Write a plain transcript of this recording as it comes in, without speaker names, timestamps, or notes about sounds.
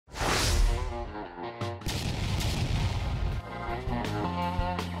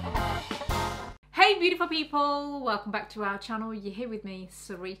beautiful people, welcome back to our channel. You're here with me,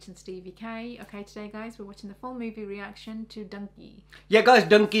 Sarit and Stevie K. Okay, today guys, we're watching the full movie reaction to DUNKI. Yeah guys,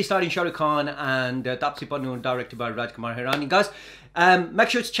 DUNKI starring Shah Rukh and Taapsee Pannu, directed by Rajkumar Hirani. Guys, make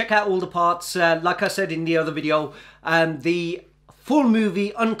sure to check out all the parts. Like I said in the other video, the full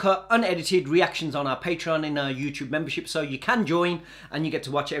movie, uncut, unedited reactions on our Patreon and our YouTube membership, so you can join and you get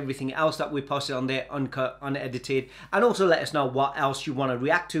to watch everything else that we posted on there, uncut, unedited, and also let us know what else you want to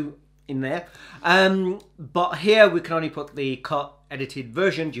react to in there. But here we can only put the cut edited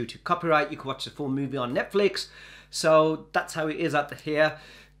version due to copyright. You can watch the full movie on Netflix, so that's how it is out here.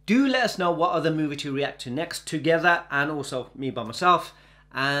 Do let us know what other movie to react to next together, and also me by myself.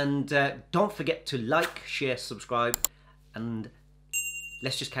 And don't forget to like, share, subscribe, and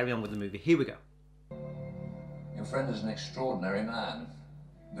let's just carry on with the movie. Here we go. Your friend is an extraordinary man,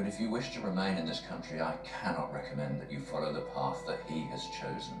 but if you wish to remain in this country, I cannot recommend that you follow the path that he has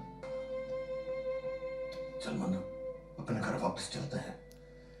chosen. चल मनु, अपने घर वापस चलते हैं।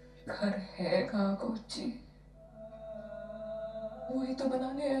 घर है कहाँ कोची? वही तो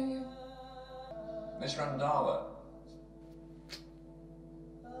बनाने आई हूँ। Miss Randhawa.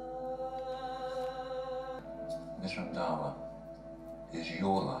 Miss Randhawa, is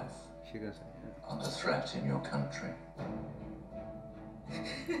your life under threat in your country?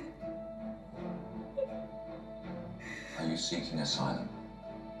 Are you seeking asylum?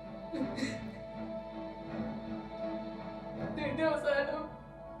 asylum.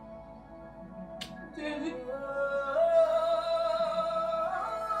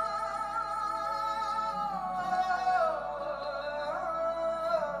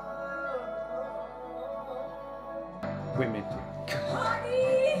 Women.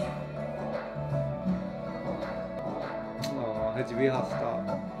 Oh, had to be a half star.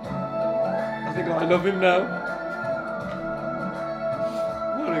 I think I love him now.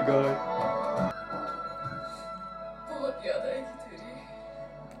 What a guy.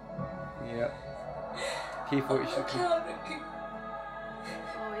 Yeah. He thought she was. Oh,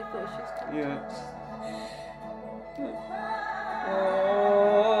 he thought she was coming. Yeah.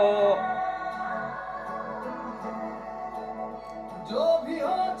 Oh.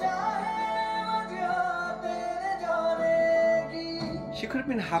 She could have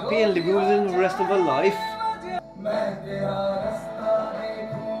been happy and living with him the rest of her life.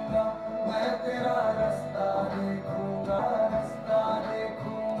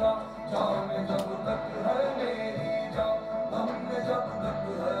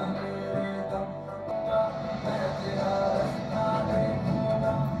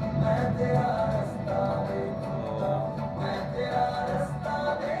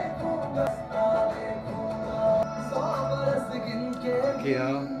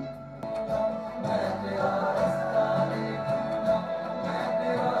 Yeah.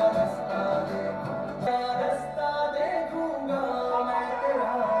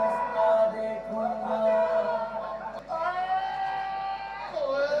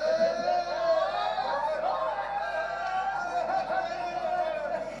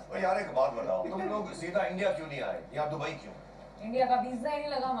 यार एक बात बताओ, तुम लोग सीधा India क्यों नहीं आए? यहाँ दुबई क्यों? इंडिया का वीजा ही नहीं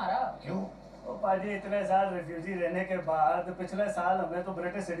लगा हमारा। क्यों? तो पाजी इतने साल रिफ्यूजी रहने के बाद पिछले साल हमें तो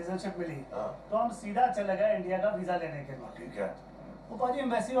ब्रिटिश सिटीजनशिप मिली, तो हम सीधा चले गए इंडिया का वीजा लेने के लिए। ठीक है। वो पाजी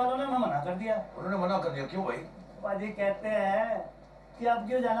एम्बेसी वालों ने हमें मना कर दिया। उन्होंने मना कर दिया? क्यों भाई? पाजी कहते हैं कि अब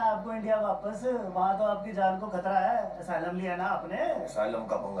क्यों जाना आपको इंडिया वापस, वहाँ तो आपकी जान को खतरा है, असाइलम लिया ना आपने। असाइलम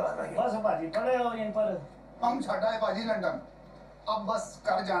का पंगा आ रहा है। बस पाजी पड़े हो यहीं पर। हम छटा है पाजी लंदन, अब बस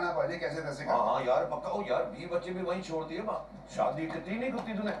कर जाना पाजी कैसे तैसे। हाँ यार पक्का हो यार, 20 बच्चे भी वहीं छोड़ दिए। शादी कितनी नहीं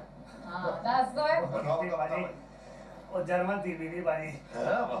कुत्ती तूने? वो जर्मन थी बीवी बाजी,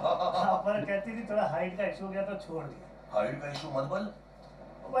 पर कहती थी थोड़ा हाइट का इशू हो गया तो छोड़ दिया। हाइट का इशू मत बोल।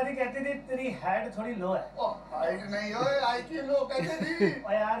 बाजी कहती थी तेरी हाइट थोड़ी लो है। हाइट नहीं हो, आईक्यू लो कहती थी।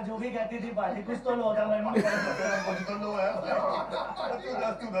 और यार जो भी कहती थी बाजी, कुछ तो लो था। कुछ तो लो है।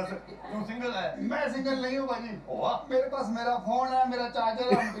 तू सिंगल है? मैं सिंगल नहीं हूँ बाजी, वाह। मेरे पास मेरा फोन है, मेरा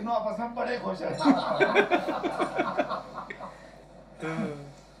चार्जर है, हम तीनों आपस में बड़े खुश हैं।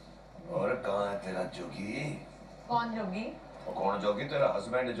 और कहाँ है तेरा जोगी? कौन जोगी? और कौन जोगी? तेरा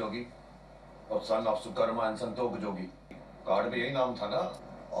हस्बैंड जोगी और son of Sukarma and Santosh Jogi. Card में यही नाम था ना?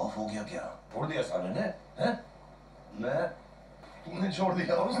 ऑफ हो गया क्या? छोड़ दिया साले ने? हैं? मैं? तूने छोड़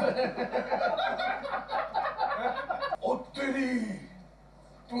दिया उसे? ओ तेरी,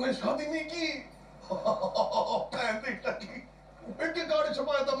 तूने शादी नहीं की? एक कार्ड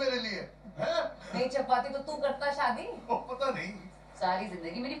छपाया था मेरे लिए, हैं? नहीं छपाती तो तू करता शादी? पता नहीं। सारी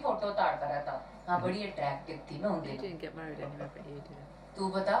जिंदगी मेरी फोटो ताड़ता रहता। हाँ, बड़ी अट्रैक्टिव थी मैं उन दिनों। He didn't get married anyway, but he did. तू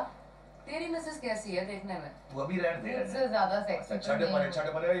बता, तेरी मिसेस कैसी है देखने में? तू अभी रहने दे। मुझसे ज्यादा सेक्सी अच्छा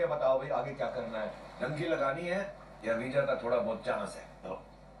छठे परे ये बताओ भाई आगे क्या करना है? डंकी लगानी है या वीजा का थोड़ा बहुत चांस है?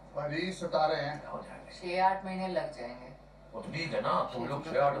 भाजी सितारे हैं। हो जाएंगे। 6-8 महीने लग जाएंगे। वो तो ठीक है ना, तुम लोग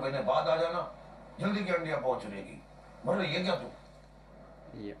 6-8 महीने बाद आ जाना, जल्दी क्या इंडिया पहुंच रहेगी। मतलब ये क्या तू?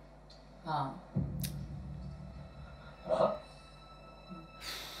 ये हाँ।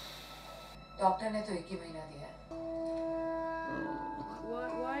 डॉक्टर ने तो 1 ही महीना दिया है।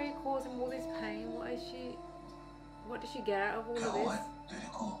 Why are you causing all this pain? What does she get out of all of this? तेरे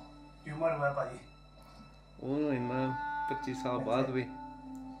को ट्यूमर हुआ है भाजी। ओ इतना 25 साल बाद भी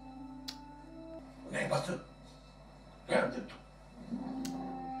नहीं बस रहने दे तू।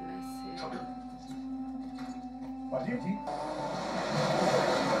 Bless him. भाजी जी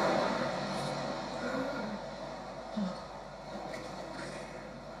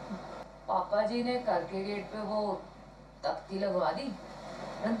पापा जी ने घर के गेट पे वो तख्ती लगवा दी,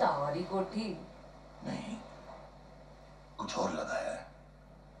 रंतावा कोठी। नहीं, कुछ और लगाया है।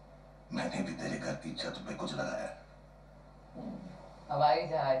 मैंने भी तेरे घर की छत पे कुछ लगाया है। हवाई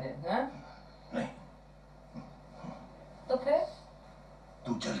जहाज है, हाँ? नहीं, तो फिर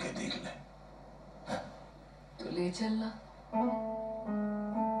तू चल के देख ले। तो ले चलना।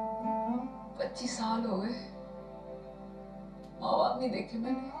 25 साल हो गए, माँ बाप नहीं देखे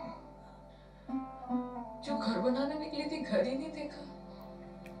मैंने। जो घर बनाने निकली थी घर ही नहीं देखा।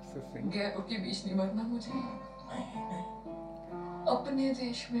 गैरों के बीच नहीं मरना मुझे, अपने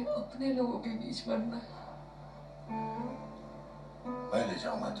देश में अपने लोगों के बीच मरना है। मैं ले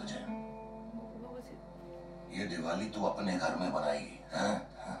जाऊंगा तुझे। What was it? ये दिवाली तू अपने घर में बनाएगी, हैं?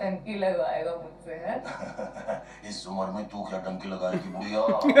 टंकी लगवाएगा मुझसे, है? इस उम्र में तू क्या टंकी लगाएगी बुढ़िया?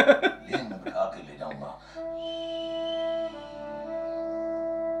 ले मैं बिठा के ले जाऊंगा।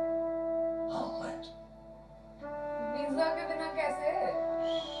 हाँ मैं वीजा के बिना कैसे?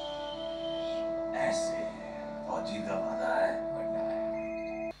 ऐसे फौजी का वादा है।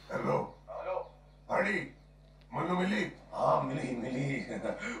 हेलो हेलो हरी मन्नू मिली? हाँ मिली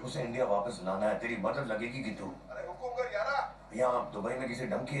उसे इंडिया वापस लाना है। तेरी मदद लगेगी कि तू? अरे हुकुम कर यारा। यहाँ दुबई में किसी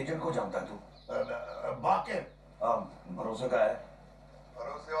डंकी एजेंट को जानता है तू? बाके भरोसे का है।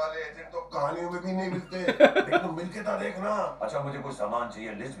 भरोसे वाले एजेंट तो कहानियों में भी नहीं मिलते। लेकिन तुम मिलके तो देखना। अच्छा मुझे कोई सामान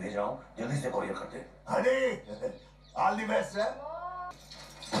चाहिए, लिस्ट भेजाऊं, जल्दी से कोरियर कर दे। हरी ऑल द बेस्ट है।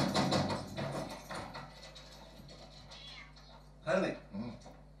 हेलो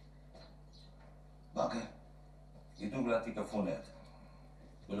बाकी ये तो गुलाती का फोन आया था।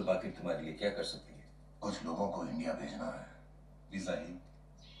 बोलो बाकी तुम्हारे लिए क्या कर सकती है? कुछ लोगों को इंडिया भेजना है। वीजा ही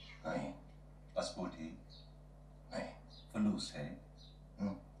नहीं पासपोर्ट ही नहीं फलूस है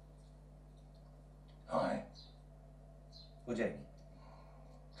हाँ है। हो जाएगी।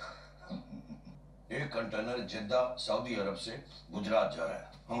 एक कंटेनर जिद्दा सऊदी अरब से गुजरात जा रहा है।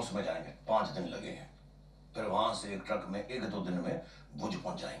 हम उसमें जाएंगे, 5 दिन लगेंगे। फिर वहां से एक ट्रक में 1-2 दिन में भुज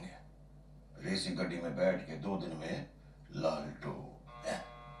पहुंच जाएंगे। रेसी गड्डी में बैठ के 2 दिन में लालटू।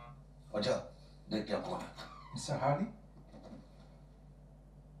 अच्छा देख क्या कौन है? सहारी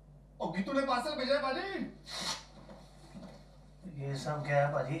और गीतू ने पार्सल भेजा है भाजी। ये सब क्या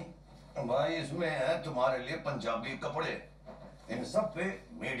है भाजी? भाई इसमें है तुम्हारे लिए पंजाबी कपड़े। इन सब पे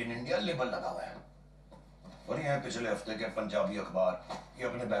मेड इन इंडिया लेबल लगा हुआ है। और ये है पिछले हफ्ते के पंजाबी अखबार। ये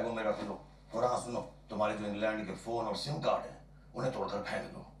अपने बैगों में रख लो। और हाँ सुनो, तुम्हारे जो इंग्लैंड के फोन और सिम कार्ड हैं उन्हें तोड़कर फेंक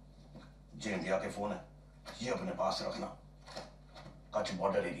दो। जो इंडिया के फोन है ये अपने पास रखना। कच्छ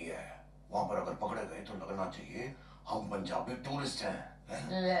बॉर्डर एरिया है, वहां पर अगर पकड़े गए तो लगना चाहिए हम पंजाबी टूरिस्ट हैं।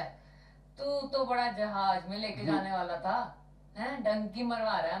 ले, तू तो बड़ा जहाज में लेके जाने वाला था, हैं? डंकी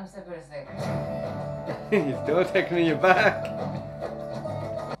मरवा रहा है हमसे फिर से। He's still taking you back.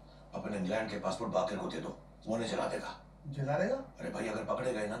 अपने इंग्लैंड के पासपोर्ट बाकर को दे दो, वो नहीं चला देगा। जला देगा? अरे भाई अगर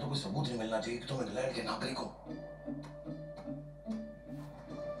पकड़े गए ना तो कोई सबूत नहीं मिलना चाहिए कि तुम इंग्लैंड के नागरिक हो।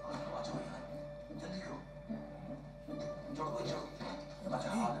 जल्दी करो, जोड़ो भाई जोड़ो। अच्छा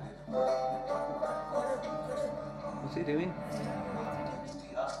हाथ दे दो। What's he doing?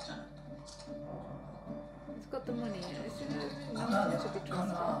 He's got the money. This is nothing to be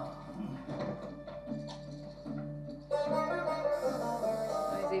trusted.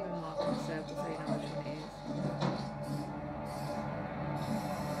 He's even marked himself to say how much it is.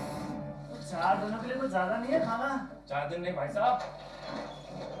 4 दिनों के लिए कुछ ज्यादा नहीं है खाना? 4 दिन नहीं भाई साहब,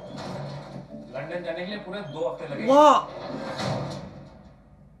 लंदन जाने के लिए पूरे 2 हफ्ते लगेंगे। What?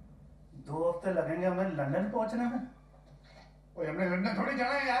 2 हफ्ते लगेंगे हमें लंदन पहुंचने में। ओए हमने लंदन थोड़ी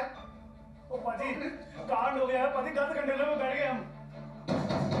जाना है यार। ओ पति कांड हो गया है पति, गलत कंटेनर में बैठ गए हम।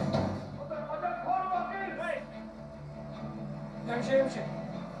 हम्शे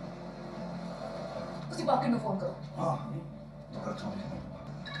उसी बाकी में फोन करो। हाँ करता हूँ।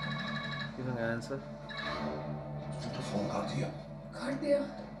 He's not gonna answer. तो फोन काट दिया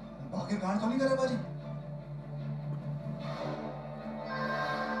बाकी कांड तो नहीं करे बाजी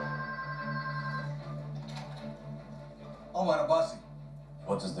Omar Abbasi.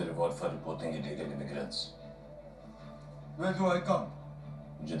 What is the reward for reporting illegal immigrants? Where do I come?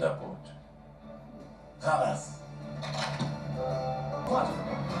 Jeddah Port. Khalas. What?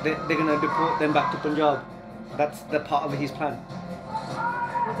 They're gonna deport them back to Punjab. That's the part of his plan.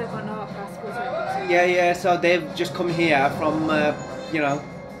 Well, they've got no passports or anything. Yeah. So they've just come here from, you know,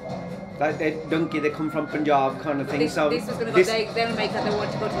 like they're DUNKI. They come from Punjab, kind of thing. This So was going to go. They'll make that they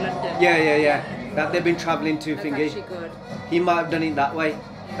want to go to London. Yeah. That they've been travelling to That's thingy. actually good. He might have done it that way.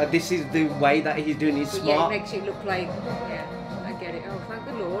 This is the way that he's doing it. But yeah, it Smart. makes you look like. Yeah, I get it. Oh, thank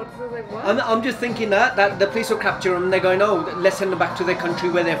the Lord. So like, what? I'm just thinking that the police will capture them. They're going, oh, let's send them back to their country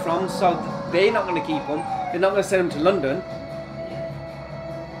where they're from. So they're not going to keep them. They're not going to send them to London.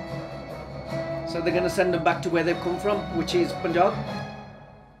 So they're going to send them back to where they've come from, which is Punjab.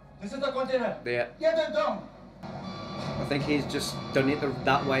 This is the container. Yeah. Get it down. I think he's just done it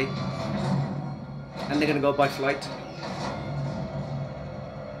that way. And they're going to go by flight.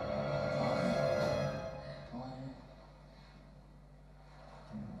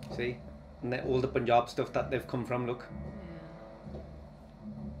 See? And all the Punjab stuff that they've come from, look.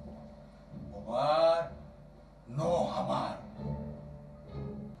 Omar. No, Hamar.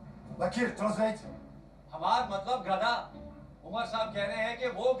 Vakil, translate. हमार मतलब गधा उमर साहब कह रहे हैं कि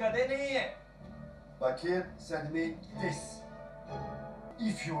वो गधे नहीं है Vakil send me this.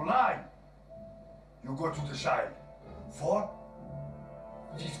 If you lie, you go to the jail for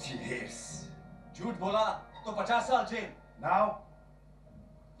 50 years. झूठ बोला तो 50 साल jail Now,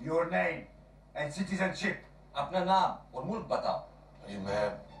 your name and citizenship. अपना नाम और मुल्क बताओ जी मैं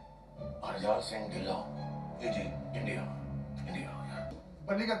हरजाल सिंह ढिल्लों जी इंडिया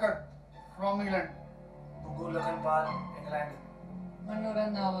बल्ली का cut from England Pannu Lakhanpal, England.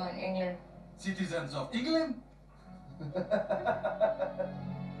 Manurandava, England. Citizens of England?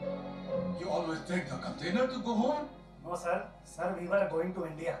 You always take the container to go home? No, sir. Sir, we were going to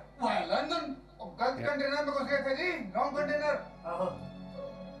India. Why, London? गलत container में घुस गए थे जी wrong container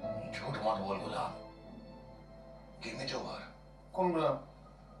झूठ मत बोल गुलाब give me जोहर कौन गुलाब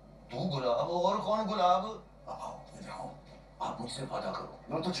तू गुलाब और कौन गुलाब अब आओ इधर आओ आप मुझसे वादा करो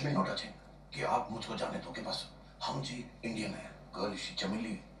no touch me know touching कि आप मुझको जाने दो कि बस हम जी इंडियन है गर्ल शी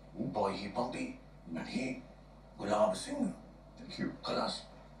चमेली boy he pumping and he Gulab Singh thank you खलास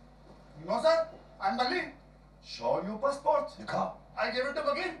नो सर आई एम बल्ली शो यू पासपोर्ट दिखा आई गिव इट टू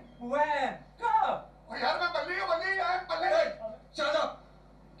बगी When? Come! ओ यार मैं बल्ली हूं बल्ली आई एम बल्ली Shut up!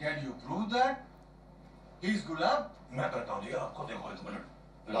 Can you prove that? He's Gulab? मैं कहता हूँ जी आपको देखो एक मिनट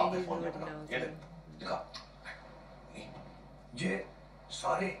ला के फोन में ये दिखा ये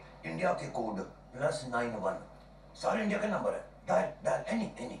सारे इंडिया के कोड +91 सारे इंडिया के नंबर है डायल एनी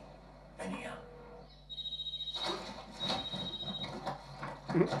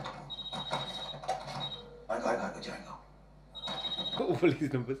I got जाएगा All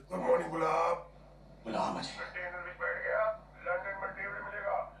these numbers. Good morning gulab gulab ji container में बैठ गया लंदन में टेबल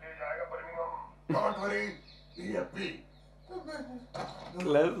मिलेगा ले जाएगा बर्मिंघम डोंट वरी ईएफपी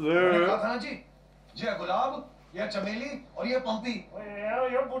Clever. खाना जी ये गुलाब ये चमेली और ये पंपी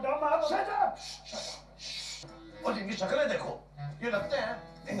ये बूढ़ा मार शट अप और इनकी शक्लें देखो ये लगते हैं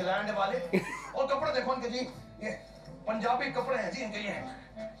इंग्लैंड वाले और कपड़े देखो इनके जी ये पंजाबी कपड़े हैं जी इनके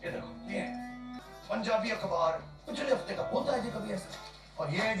ये देखो ये पंजाबी अखबार पिछले हफ्ते का होता है जी कभी ऐसा और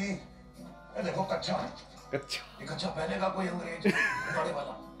ये जी ये देखो कच्चा ये कच्चा पहनेगा कोई अंग्रेज गाड़ी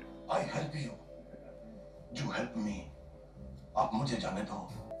वाला I help you help me आप मुझे जाने दो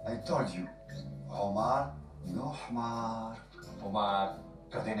I told you. Omar, no Omar. उमार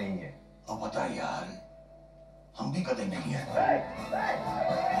कदे नहीं है अब बता यार हम भी कदे नहीं है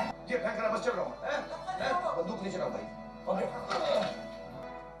ये फेंक रहा बस चल रहा हूँ बंदूक नीचे रखो भाई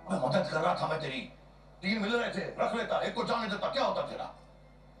मैं मदद कर रहा था मैं तेरी 3 मिल रहे थे रख लेता एक को जाने देता क्या होता तेरा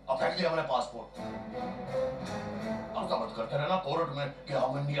अब फेंक दिया मैंने पासपोर्ट अब तो मत करते रहना कोर्ट में कि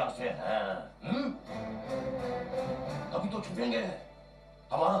हम इंडिया से हैं अभी तो छुपेंगे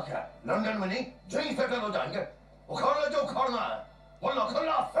हमारा क्या लंदन में नहीं जहीं सेटल हो जाएंगे उखाड़ ले जो उखाड़ना है बोलो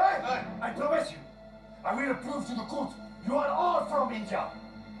खल्लास I promise you, I will prove to the court you are all from India.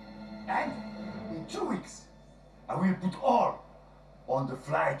 And in 2 weeks, I will put all on the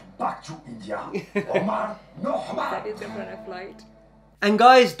flight back to India. Omar, no Omar. That is the front of flight. And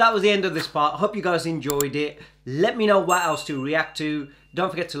guys, that was the end of this part. Hope you guys enjoyed it. Let me know what else to react to.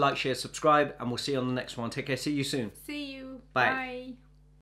 Don't forget to like, share, subscribe, and we'll see you on the next one. Take care. See you soon. See you. Bye. Bye.